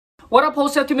What up,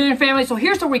 Wholesale 2 Million family? So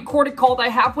here's a recorded call that I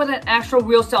have with an actual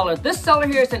real seller. This seller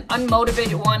here is an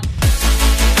unmotivated one.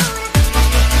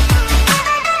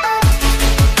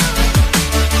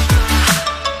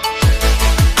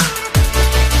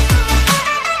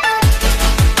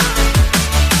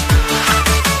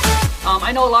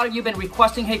 I know a lot of you have been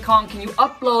requesting, hey Kong, can you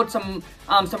upload some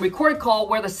recorded call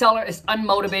where the seller is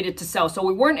unmotivated to sell? So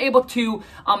we weren't able to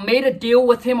made a deal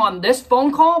with him on this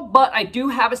phone call, but I do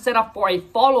have it set up for a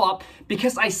follow-up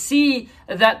because I see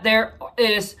that there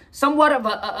is somewhat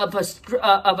of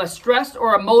a stress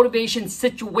or a motivation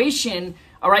situation,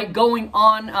 all right, going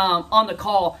on the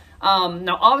call.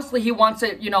 Now, obviously, he wants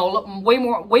it,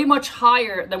 way much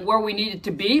higher than where we need it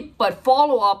to be. But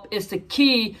follow-up is the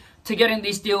key to getting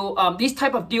these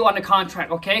type of deal on the contract,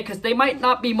 okay? Because they might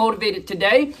not be motivated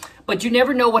today, but you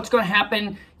never know what's going to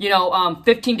happen,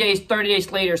 15 days, 30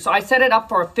 days later. So I set it up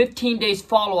for a 15 days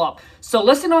follow-up. So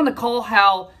listen on the call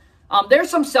how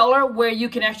there's some seller where you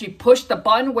can actually push the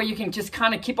button where you can just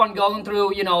kind of keep on going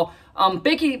through,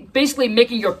 basically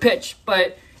making your pitch.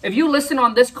 But if you listen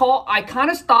on this call, I kind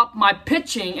of stopped my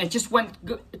pitching and just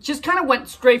kind of went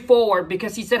straight forward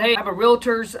because he said, hey, I have a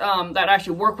realtors that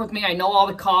actually work with me. I know all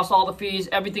the costs, all the fees,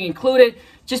 everything included.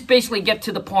 Just basically get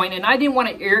to the point. And I didn't want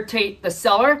to irritate the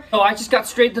seller. So I just got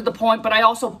straight to the point, but I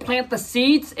also plant the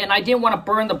seeds and I didn't want to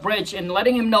burn the bridge and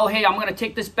letting him know, hey, I'm going to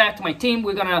take this back to my team.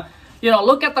 We're going to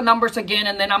look at the numbers again,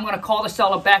 and then I'm going to call the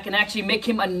seller back and actually make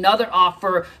him another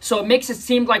offer so it makes it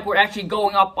seem like we're actually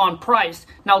going up on price.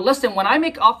 Now, listen, when I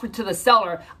make offer to the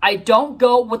seller, I don't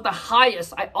go with the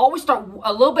highest. I always start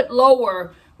a little bit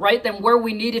lower, right, than where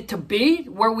we need it to be,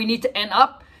 where we need to end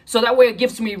up. So that way it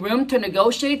gives me room to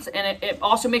negotiate, and it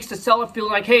also makes the seller feel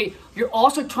like, hey, you're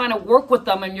also trying to work with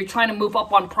them and you're trying to move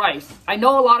up on price. I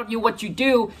know a lot of you, what you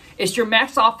do is your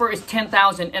max offer is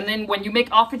 $10,000, and then when you make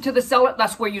offer to the seller,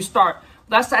 that's where you start.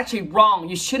 That's actually wrong.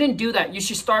 You shouldn't do that. You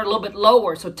should start a little bit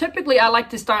lower. So typically I like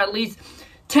to start at least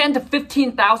 10 to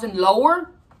 15,000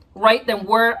 lower, right, than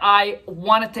where I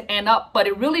want it to end up. But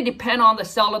it really depends on the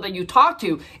seller that you talk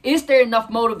to. Is there enough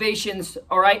motivations,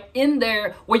 all right, in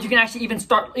there where you can actually even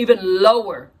start even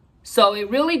lower? So it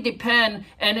really depends,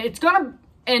 and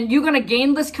you're gonna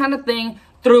gain this kind of thing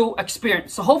through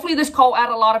experience. So hopefully this call add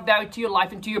a lot of value to your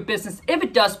life and to your business. If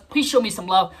it does, please show me some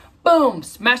love. Boom,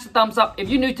 smash the thumbs up. If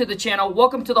you're new to the channel,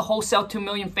 welcome to the Wholesale 2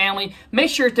 Million family.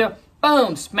 Make sure to,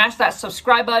 boom, smash that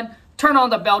subscribe button. Turn on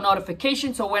the bell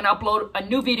notification so when I upload a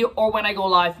new video or when I go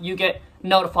live, you get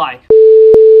notified.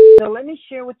 So let me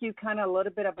share with you kind of a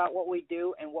little bit about what we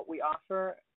do and what we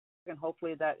offer, and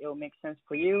hopefully that it'll make sense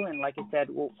for you. And like I said,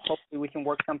 hopefully we can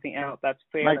work something out that's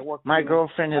fair. My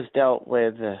girlfriend has dealt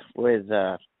with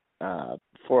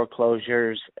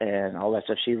foreclosures and all that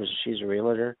stuff. She's a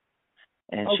realtor,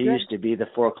 and she used to be the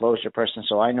foreclosure person,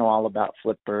 so I know all about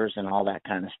flippers and all that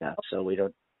kind of stuff. So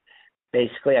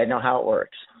basically I know how it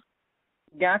works.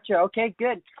 Gotcha. Okay,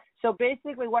 good. So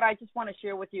basically what I just want to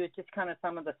share with you is just kind of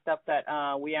some of the stuff that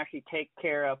we actually take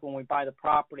care of when we buy the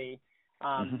property.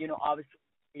 Obviously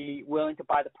be willing to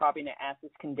buy the property in an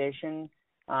as-is condition,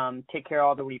 take care of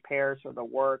all the repairs or the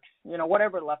works,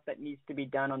 whatever left that needs to be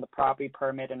done on the property,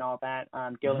 permit and all that,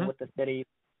 dealing with the city,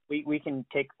 we can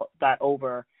take that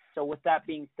over. So with that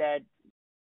being said,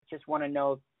 just want to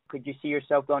know, could you see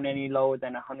yourself going any lower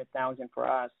than $100,000 for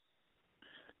us?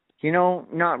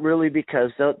 Not really,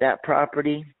 because that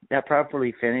property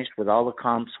finished with all the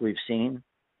comps we've seen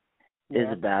is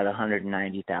about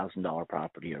 $190,000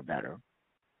 property or better.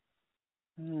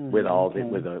 With all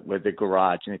with the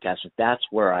garage and the attachment. That's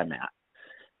where I'm at.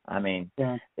 I mean,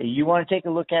 you want to take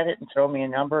a look at it and throw me a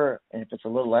number, and if it's a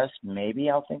little less, maybe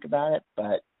I'll think about it.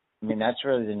 But I mean, that's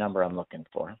really the number I'm looking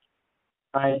for.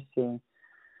 I see.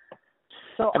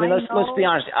 So I mean, let's be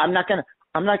honest.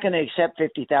 I'm not gonna accept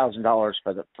 $50,000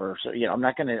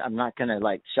 I'm not gonna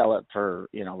like sell it for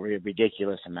a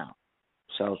ridiculous amount.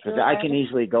 So because I can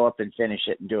easily go up and finish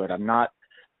it and do it. I'm not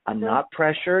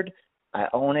pressured. I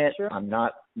own it. Sure.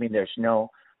 There's no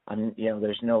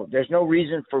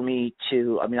reason for me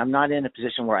to. I mean, I'm not in a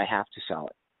position where I have to sell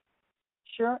it.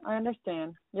 Sure, I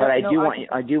understand. But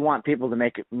I do want people to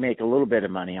make a little bit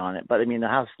of money on it. But I mean, the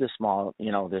house is this small.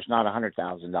 There's not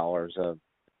 $100,000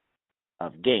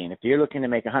 of gain. If you're looking to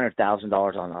make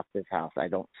 $100,000 off this house, I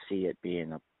don't see it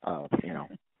being But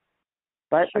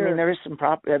sure. I mean, there is some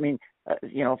I mean,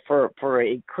 for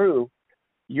a crew,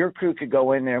 your crew could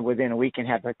go in there within a week and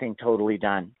have that thing totally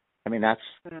done. I mean,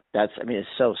 it's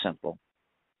so simple.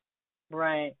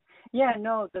 Right. Yeah.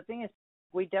 No. The thing is,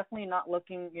 we definitely not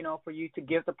looking, for you to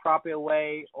give the property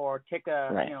away or take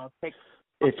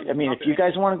If you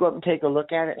guys want to go up and take a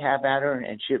look at it, have at her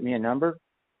and shoot me a number.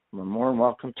 we're more than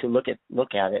welcome to look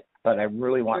at it. But I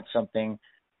really want something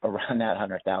around that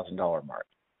 $100,000 mark.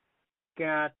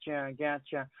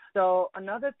 Gotcha. So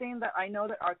another thing that I know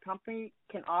that our company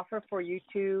can offer for you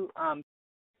too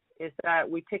is that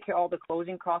we take care of all the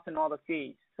closing costs and all the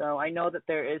fees. So I know that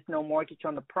there is no mortgage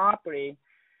on the property,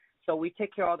 so we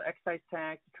take care of all the excise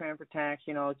tax, the transfer tax,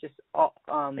 just all.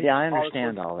 Yeah, I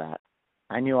understand all that.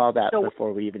 I knew all that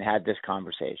before we even had this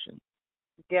conversation.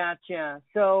 Gotcha.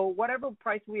 So whatever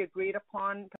price we agreed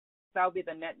upon, that will be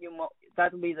the net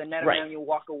amount you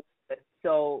walk away with.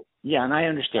 So yeah, and I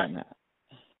understand that.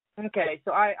 Okay,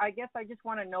 so I guess I just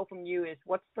want to know from you is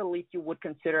what's the least you would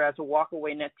consider as a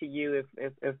walkaway net to you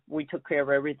if we took care of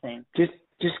everything? Just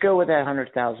go with that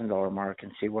 $100,000 mark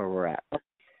and see where we're at.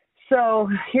 So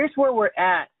here's where we're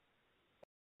at.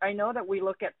 I know that we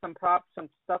look at some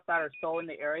stuff that are sold in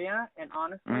the area, and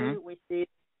honestly, we see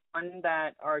one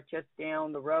that are just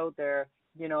down the road there.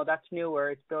 That's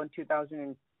newer. It's built in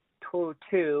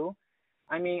 2002.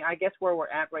 I mean, I guess where we're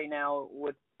at right now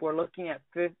we're looking at,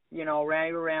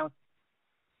 right around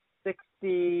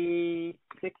 60.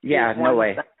 Yeah, no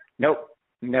way. Nope,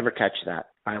 never touch that.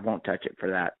 I won't touch it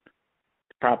for that.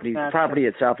 The property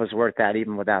itself is worth that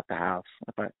even without the house.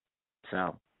 But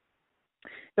so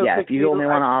yeah, if you only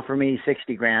want to offer me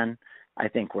 $60,000, I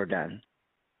think we're done.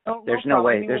 Oh, There's no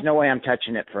way. There's no way I'm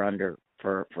touching it for under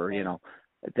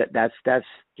that's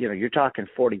you're talking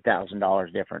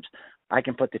 $40,000 difference. I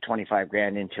can put the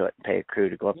 $25,000 into it and pay a crew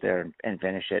to go up there and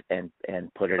finish it and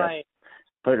put it up,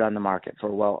 put it on the market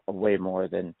for way more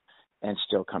than and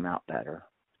still come out better.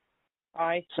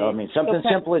 I see. So I mean something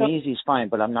simple and easy is fine,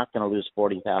 but I'm not going to lose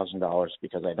 $40,000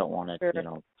 because I don't want to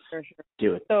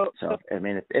do it. So I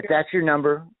mean if that's your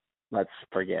number, let's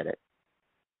forget it.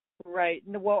 Right.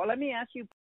 Well, let me ask you,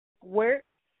 where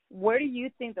do you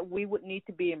think that we would need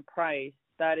to be in price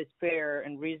that is fair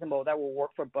and reasonable that will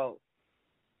work for both?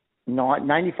 No,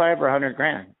 95 or 100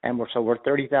 grand, and we're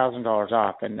 $30,000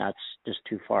 off, and that's just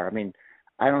too far. I mean,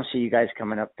 I don't see you guys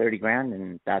coming up 30 grand,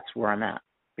 and that's where I'm at.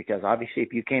 Because obviously,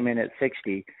 if you came in at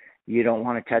 60, you don't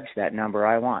want to touch that number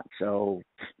I want. So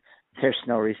there's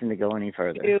no reason to go any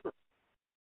further.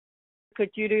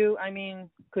 Could you do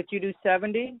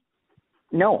 70?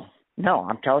 No,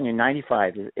 I'm telling you,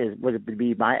 95 would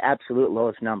be my absolute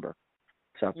lowest number.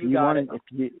 So if you want to,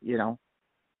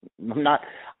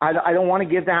 I don't want to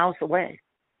give the house away.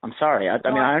 I'm sorry. I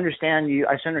mean, I understand you.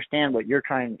 I understand what you're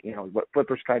trying, what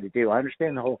Flipper's trying to do. I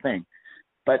understand the whole thing.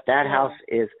 But that house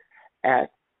is at,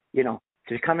 to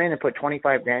come in and put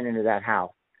 $25,000 into that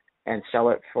house and sell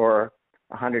it for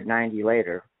 $190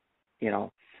 later,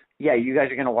 yeah, you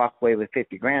guys are going to walk away with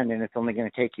 $50,000, and it's only going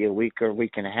to take you a week or a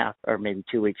week and a half or maybe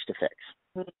 2 weeks to fix.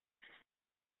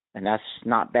 And that's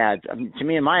not bad. I mean, to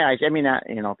me, in my eyes,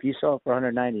 if you sell it for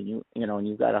 $190, and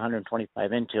you've got $125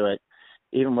 into it,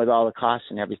 even with all the costs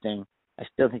and everything, I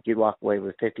still think you'd walk away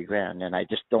with $50,000. And I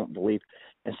just don't believe.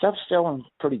 And stuff's selling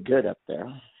pretty good up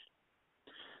there.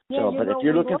 Yeah, but if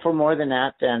you're looking for more than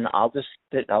that, then I'll do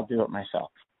it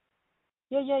myself.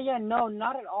 Yeah. No,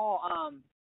 not at all.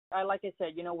 Like I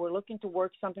said, we're looking to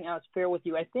work something out fair with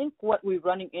you. I think what we're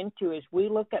running into is we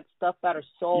look at stuff that are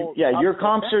sold. Yeah, your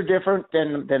comps are different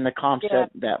than the comps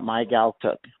that my gal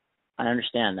took. I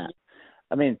understand that.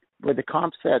 I mean, with the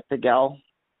comps that the gal,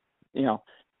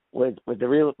 with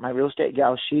my real estate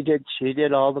gal, she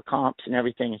did all the comps and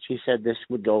everything, and she said this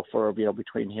would go for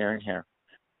between here and here.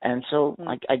 And so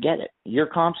I get it. Your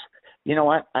comps, you know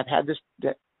what? I've had this.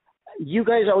 You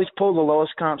guys always pull the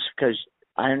lowest comps because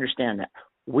I understand that.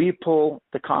 We pull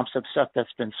the comps of stuff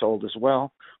that's been sold as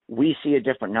well. We see a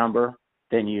different number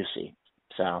than you see.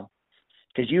 So,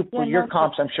 because your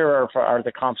comps, I'm sure, are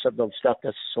the comps of the stuff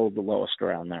that's sold the lowest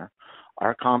around there.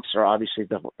 Our comps are obviously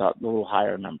the little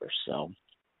higher numbers. So,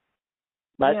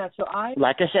 but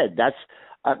like I said, that's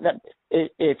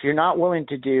if you're not willing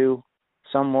to do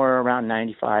somewhere around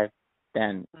 95,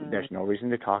 then there's no reason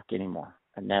to talk anymore,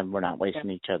 and then we're not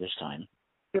wasting each other's time.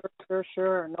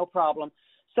 Sure, no problem.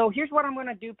 So here's what I'm going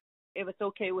to do, if it's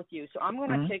okay with you. So I'm going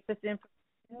to take this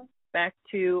information back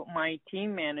to my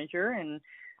team manager, and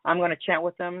I'm going to chat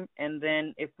with them. And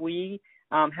then if we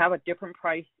have a different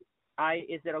price,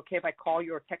 is it okay if I call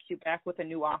you or text you back with a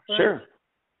new offer?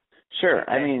 Sure.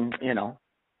 Okay. I mean,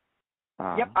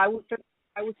 Yep, I would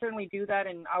certainly do that,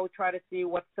 and I would try to see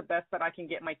what's the best that I can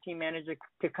get my team manager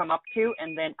to come up to,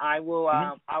 and then I will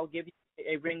I'll give you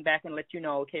a ring back and let you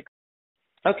know. Okay.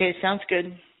 Okay, sounds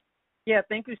good. Yeah,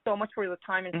 thank you so much for the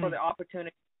time and for the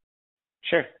opportunity.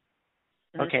 Sure.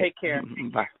 Okay. Take care.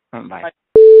 Bye. Bye.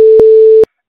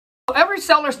 Every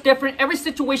seller is different. Every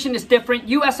situation is different.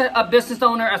 You as a business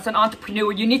owner, as an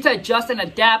entrepreneur, you need to adjust and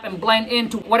adapt and blend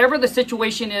into whatever the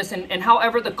situation is and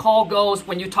however the call goes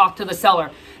when you talk to the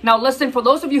seller. Now listen, for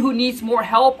those of you who needs more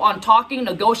help on talking,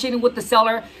 negotiating with the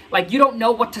seller, like you don't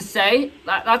know what to say,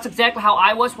 that's exactly how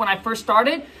I was when I first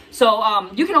started. So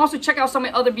you can also check out some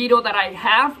of the other video that I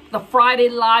have. The Friday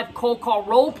Live Cold Call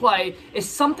Role Play is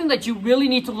something that you really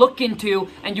need to look into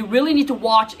and you really need to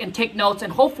watch and take notes,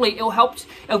 and hopefully it'll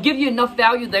give you enough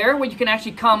value there where you can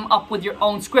actually come up with your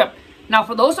own script. Now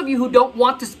for those of you who don't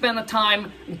want to spend the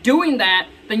time doing that,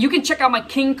 then you can check out my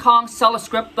King Kong seller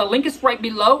script. The link is right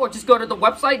below, or just go to the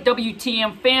website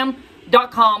WTMFam.com.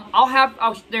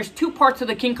 There's two parts of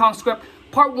the King Kong script.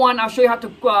 Part one, I'll show you how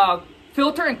to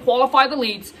filter and qualify the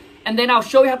leads, and then I'll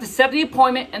show you how to set the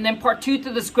appointment, and then part two to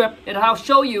the script, and I'll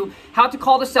show you how to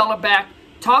call the seller back,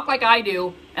 talk like I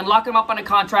do, and lock them up on a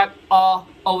contract all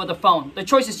over the phone. The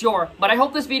choice is yours, but I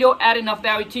hope this video added enough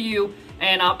value to you,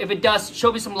 and if it does,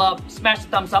 show me some love, smash the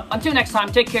thumbs up. Until next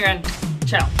time, take care and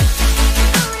ciao.